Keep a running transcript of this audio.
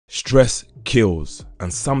Stress kills,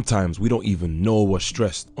 and sometimes we don't even know we're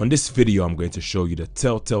stressed. On this video, I'm going to show you the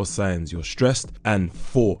telltale signs you're stressed and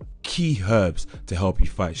 4 key herbs to help you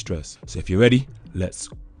fight stress. So if you're ready, let's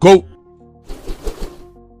go.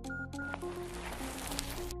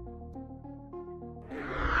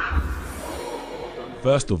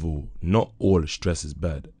 First of all, not all stress is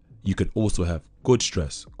bad. You can also have good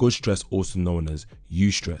stress also known as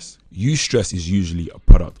eustress. Eustress is usually a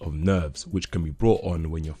product of nerves which can be brought on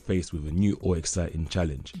when you're faced with a new or exciting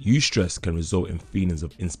challenge. Eustress can result in feelings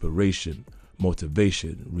of inspiration,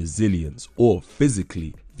 motivation, resilience, or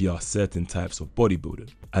physically via certain types of bodybuilding.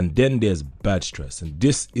 And then there's bad stress, and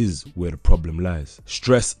this is where the problem lies.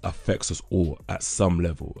 Stress affects us all at some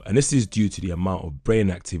level, and this is due to the amount of brain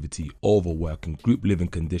activity, overwork, and group living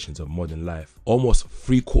conditions of modern life. Almost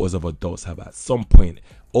 3/4 of adults have at some point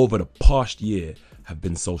over the past year have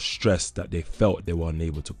been so stressed that they felt they were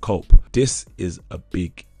unable to cope. This is a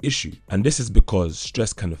big issue, and this is because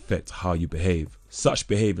stress can affect how you behave. Such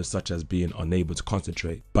behaviors such as being unable to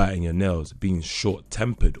concentrate, biting your nails, being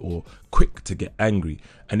short-tempered or quick to get angry,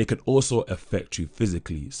 and it can also affect you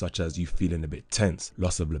physically, such as you feeling a bit tense,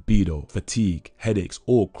 loss of libido, fatigue, headaches,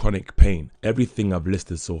 or chronic pain. Everything I've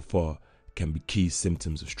listed so far can be key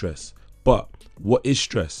symptoms of stress. But what is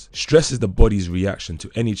stress? Stress is the body's reaction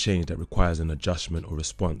to any change that requires an adjustment or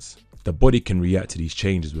response. The body can react to these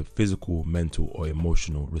changes with physical, mental, or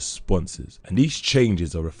emotional responses. And these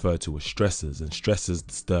changes are referred to as stressors, and stressors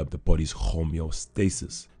disturb the body's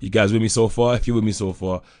homeostasis. You guys with me so far? If you're with me so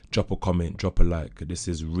far, drop a comment, drop a like. This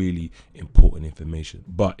is really important information.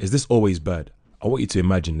 But is this always bad? I want you to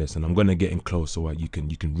imagine this, and I'm going to get in close so you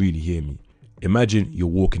can really hear me. Imagine you're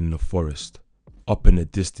walking in a forest. Up in the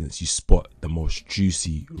distance, you spot the most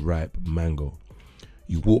juicy, ripe mango.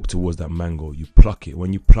 You walk towards that mango, you pluck it.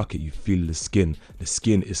 When you pluck it, you feel the skin. The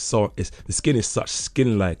skin is such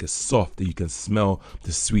skin-like, it's soft that you can smell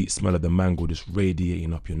the sweet smell of the mango just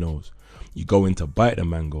radiating up your nose. You go in to bite the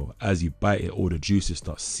mango. As you bite it, all the juices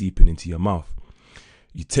start seeping into your mouth.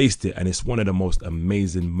 You taste it, and it's one of the most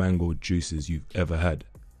amazing mango juices you've ever had.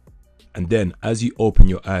 And then, as you open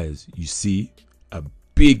your eyes, you see a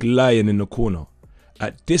big lion in the corner.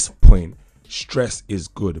 At this point, stress is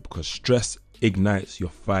good because stress ignites your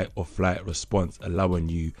fight or flight response, allowing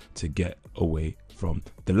you to get away from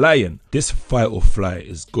the lion. This fight or flight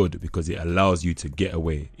is good because it allows you to get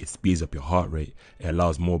away. It speeds up your heart rate. It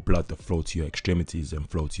allows more blood to flow to your extremities and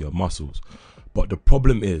flow to your muscles. But the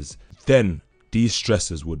problem is, then these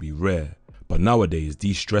stresses would be rare. But nowadays,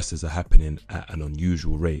 these stresses are happening at an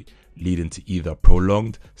unusual rate, leading to either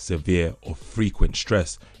prolonged, severe, or frequent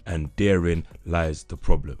stress, and therein lies the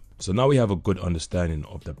problem. So now we have a good understanding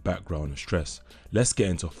of the background of stress. Let's get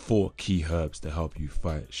into 4 key herbs to help you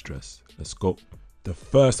fight stress. Let's go. The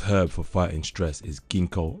first herb for fighting stress is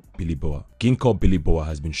gingko biloba. Gingko biloba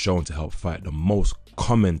has been shown to help fight the most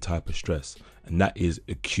common type of stress, and that is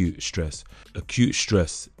acute stress. Acute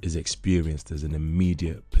stress is experienced as an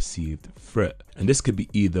immediate perceived threat, and this could be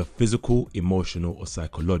either physical, emotional, or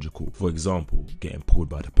psychological. For example, getting pulled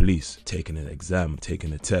by the police, taking an exam,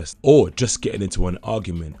 taking a test, or just getting into an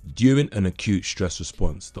argument. During an acute stress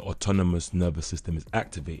response, the autonomous nervous system is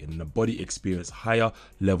activated and the body experiences higher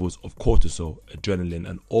levels of cortisol, adrenaline,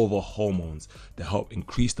 and other hormones that help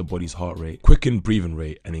increase the body's heart rate, quicken breathing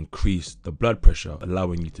rate, and increase the blood pressure,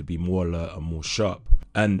 allowing you to be more alert and more sharp.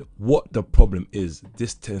 And what the problem is,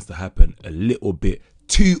 this tends to happen a little bit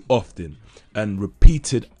too often, and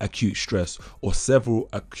repeated acute stress or several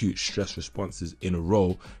acute stress responses in a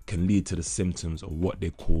row can lead to the symptoms of what they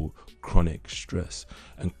call chronic stress.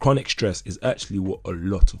 And chronic stress is actually what a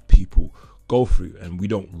lot of people go through, and we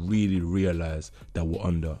don't really realize that we're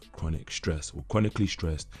under chronic stress. We're chronically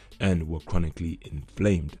stressed and we're chronically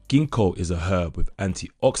inflamed. Ginkgo is a herb with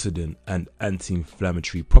antioxidant and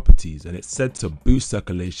anti-inflammatory properties, and it's said to boost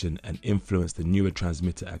circulation and influence the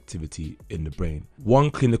neurotransmitter activity in the brain.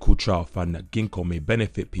 One clinical trial found that ginkgo may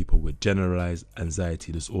benefit people with generalized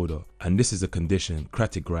anxiety disorder, and this is a condition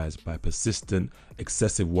categorized by persistent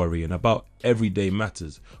excessive worry and about everyday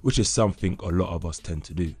matters, which is something a lot of us tend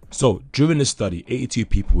to do. So during the study, 82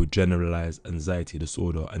 people with generalized anxiety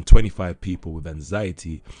disorder and 25 people with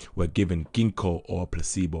anxiety were given ginkgo or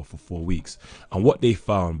placebo for 4 weeks, and what they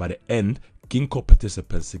found by the end, ginkgo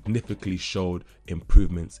participants significantly showed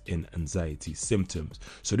improvements in anxiety symptoms.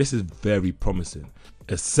 So this is very promising.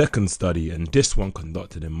 A second study, and this one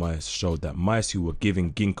conducted in mice, showed that mice who were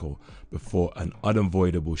given ginkgo before an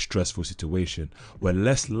unavoidable stressful situation were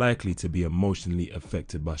less likely to be emotionally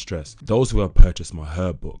affected by stress. Those who have purchased my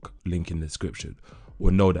herb book, link in the description,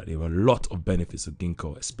 will know that there are a lot of benefits of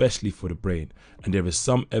ginkgo, especially for the brain, and there is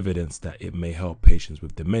some evidence that it may help patients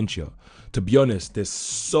with dementia. To be honest, there's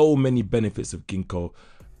so many benefits of ginkgo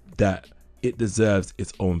that it deserves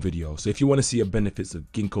its own video. So if you want to see a benefits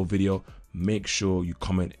of ginkgo video, make sure you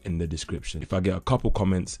comment in the description. If I get a couple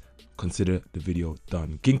comments, consider the video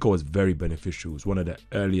done. Ginkgo is very beneficial. It's one of the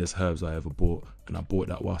earliest herbs I ever bought, and I bought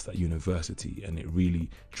that whilst at university, and it really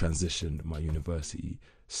transitioned my university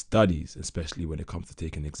studies, especially when it comes to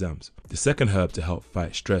taking exams. The second herb to help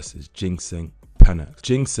fight stress is ginseng Panax.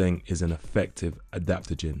 Ginseng is an effective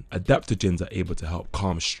adaptogen. Adaptogens are able to help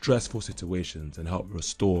calm stressful situations and help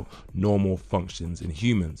restore normal functions in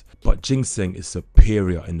humans. But ginseng is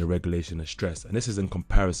superior in the regulation of stress, and this is in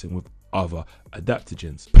comparison with other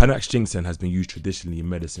adaptogens. Panax ginseng has been used traditionally in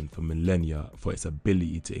medicine for millennia for its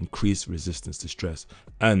ability to increase resistance to stress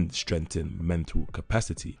and strengthen mental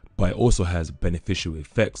capacity. But it also has beneficial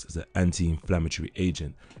effects as an anti-inflammatory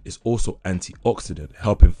agent. It's also antioxidant,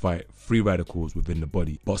 helping fight free radicals within the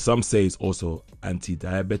body. But some say it's also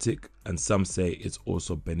anti-diabetic, and some say it's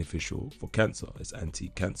also beneficial for cancer. It's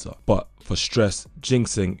anti-cancer. But for stress,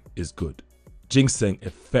 ginseng is good. Ginseng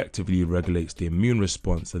effectively regulates the immune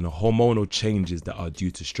response and the hormonal changes that are due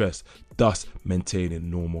to stress, thus maintaining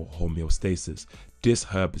normal homeostasis. This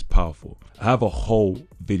herb is powerful. I have a whole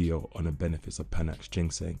video on the benefits of Panax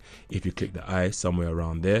ginseng. If you click the eye somewhere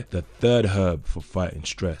around there. The third herb for fighting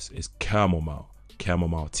stress is chamomile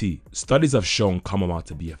tea. Studies have shown chamomile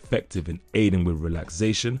to be effective in aiding with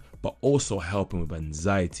relaxation, but also helping with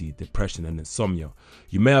anxiety, depression, and insomnia.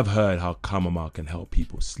 You may have heard how chamomile can help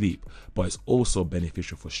people sleep, but it's also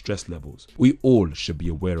beneficial for stress levels. We all should be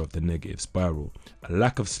aware of the negative spiral. A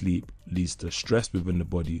lack of sleep leads to stress within the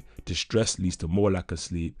body. Distress leads to more lack of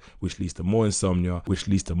sleep, which leads to more insomnia, which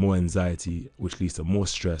leads to more anxiety, which leads to more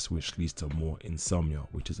stress, which leads to more insomnia,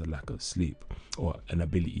 which is a lack of sleep or an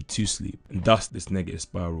ability to sleep. And thus this negative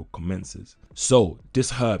spiral commences. So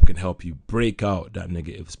this herb can help you break out that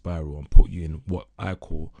negative spiral and put you in what I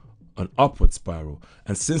call an upward spiral.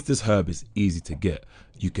 And since this herb is easy to get,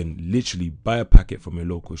 you can literally buy a packet from your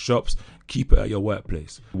local shops, keep it at your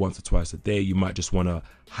workplace. Once or twice a day, you might just want to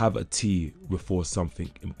have a tea before something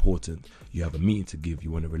important. You have a meeting to give,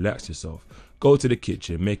 you want to relax yourself. Go to the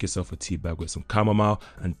kitchen, make yourself a tea bag with some chamomile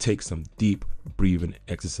and take some deep breathing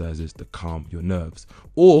exercises to calm your nerves.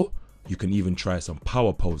 Or you can even try some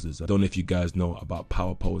power poses. I don't know if you guys know about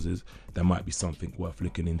power poses. That might be something worth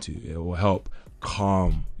looking into. It will help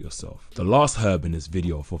calm yourself. The last herb in this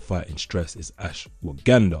video for fighting stress is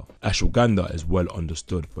ashwagandha. Ashwagandha is well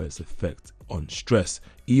understood for its effect on stress,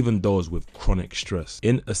 even those with chronic stress.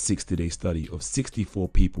 In a 60-day study of 64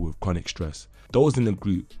 people with chronic stress, those in the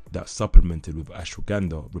group that supplemented with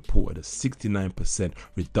ashwagandha reported a 69%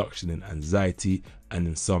 reduction in anxiety and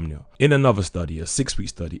insomnia. In another study, a 6-week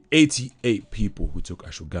study, 88 people who took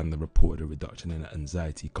ashwagandha reported a reduction in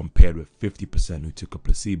anxiety compared with 50% who took a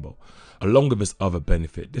placebo. Along with its other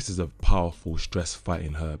benefit, this is a powerful stress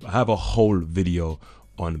fighting herb. I have a whole video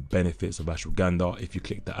on benefits of ashwagandha. If you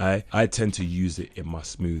click the eye, I tend to use it in my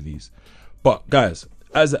smoothies. But guys,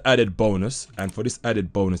 as an added bonus, and for this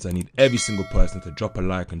added bonus I need every single person to drop a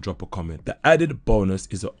like and drop a comment. The added bonus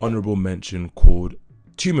is an honorable mention called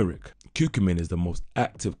turmeric. Curcumin is the most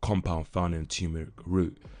active compound found in turmeric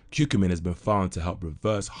root. Curcumin has been found to help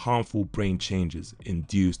reverse harmful brain changes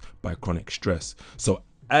induced by chronic stress. So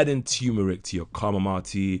adding turmeric to your chamomile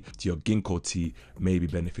tea, to your ginkgo tea may be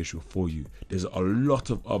beneficial for you. There's a lot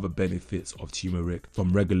of other benefits of turmeric,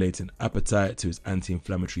 from regulating appetite to its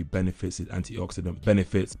anti-inflammatory benefits, its antioxidant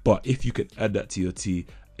benefits. But if you can add that to your tea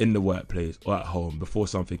in the workplace or at home before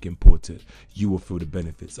something important, you will feel the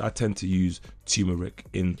benefits. I tend to use turmeric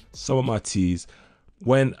in some of my teas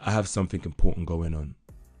when I have something important going on,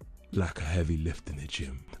 like a heavy lift in the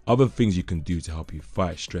gym. Other things you can do to help you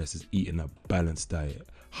fight stress is eating a balanced diet,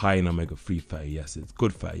 high in omega-3 fatty acids,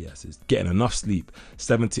 good fatty acids, getting enough sleep,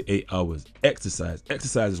 7 to 8 hours, exercise.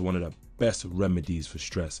 Exercise is one of the best remedies for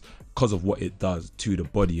stress because of what it does to the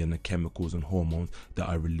body and the chemicals and hormones that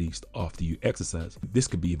are released after you exercise. This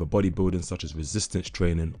could be either bodybuilding such as resistance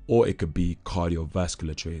training, or it could be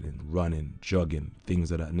cardiovascular training, running, jogging,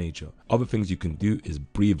 things of that nature. Other things you can do is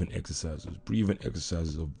breathing exercises. Breathing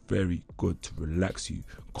exercises are very good to relax you,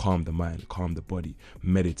 calm the mind, calm the body,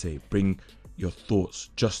 meditate, bring your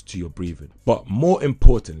thoughts just to your breathing. But more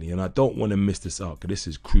importantly, and I don't want to miss this out because this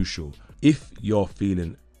is crucial, if you're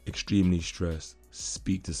feeling extremely stressed,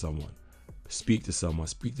 speak to someone. Speak to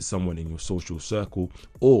someone in your social circle,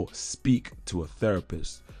 or speak to a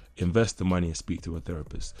therapist. Invest the money and speak to a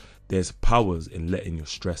therapist. There's powers in letting your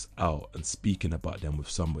stress out and speaking about them with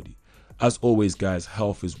somebody. As always, guys,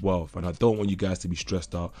 health is wealth, and I don't want you guys to be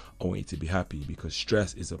stressed out. I want you to be happy, because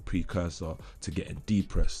stress is a precursor to getting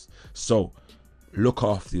depressed. So look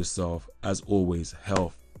after yourself. As always,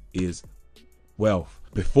 health is wealth.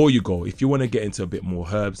 Before you go, if you want to get into a bit more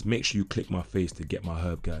herbs, make sure you click my face to get my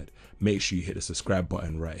herb guide. Make sure you hit the subscribe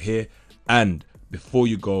button right here. And before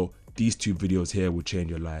you go, these 2 videos here will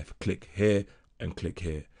change your life. Click here and click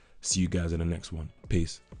here. See you guys in the next one.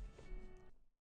 Peace.